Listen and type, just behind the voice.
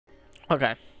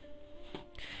Okay,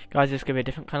 guys, this is gonna be a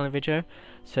different kind of video.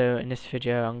 So in this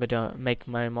video, I'm gonna make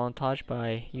my montage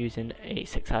by using a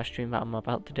 6-hour stream that I'm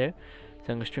about to do.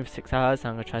 So I'm gonna stream for 6 hours,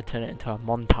 and I'm gonna try to turn it into a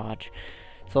montage.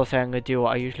 So also, I'm gonna do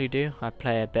what I usually do. I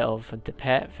play a bit of the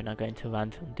pet, then I go into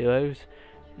random duos.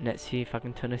 And let's see if I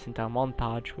can turn this into a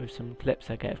montage with some clips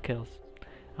I get of kills.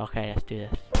 Okay, let's do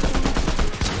this.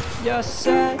 You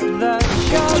said that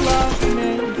you love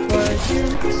me, but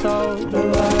you told a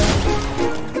lie.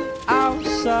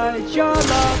 Outside you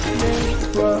love me,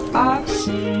 what I've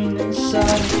seen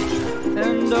inside.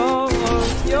 And all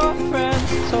of your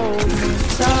friends told me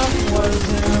time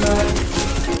wasn't right.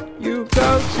 You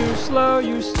go too slow,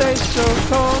 you stay so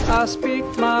cold. I speak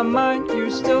my mind, you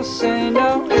still say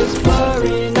no. It's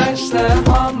blurry nights that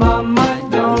on my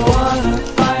mind. Don't wanna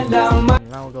find out my.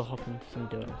 Now we'll go hop into some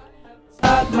duos.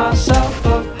 Add myself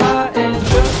up high and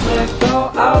just let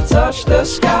go. I'll touch the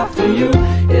sky for you.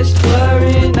 It's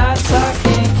blurry nights I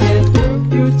can't get through.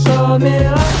 You told me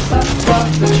lies, I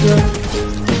thought the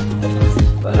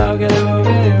truth, but I'll get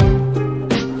over you.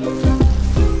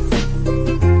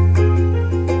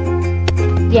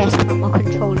 Yes, I've got my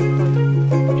controller. Do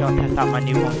you want to test out my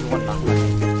new one? You want that one?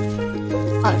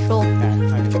 Oh, sure.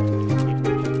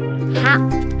 Yeah, Ha!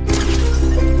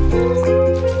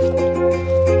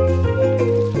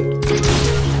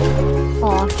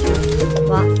 Oh,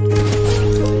 what?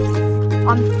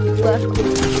 I'm first.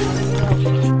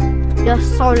 You're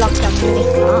so lucky I'm doing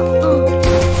that.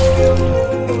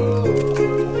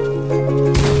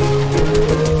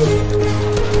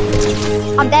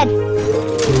 I'm dead.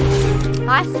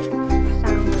 Nice.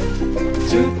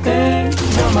 Today,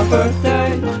 on my birthday,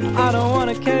 I don't want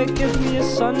a cake, give me a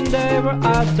Sunday where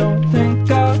I don't think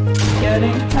of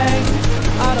getting paid.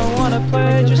 I don't wanna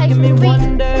play, just give me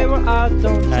one day where I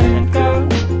don't think of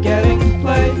getting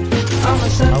played. I'm a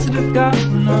sensitive guy,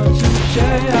 no touche,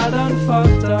 I done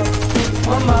fucked up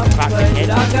on my plate.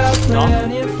 I got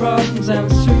plenty of problems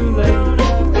and it's too late.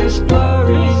 It's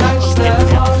blurry nights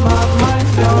that on my mind.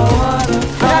 Don't wanna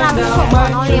find out my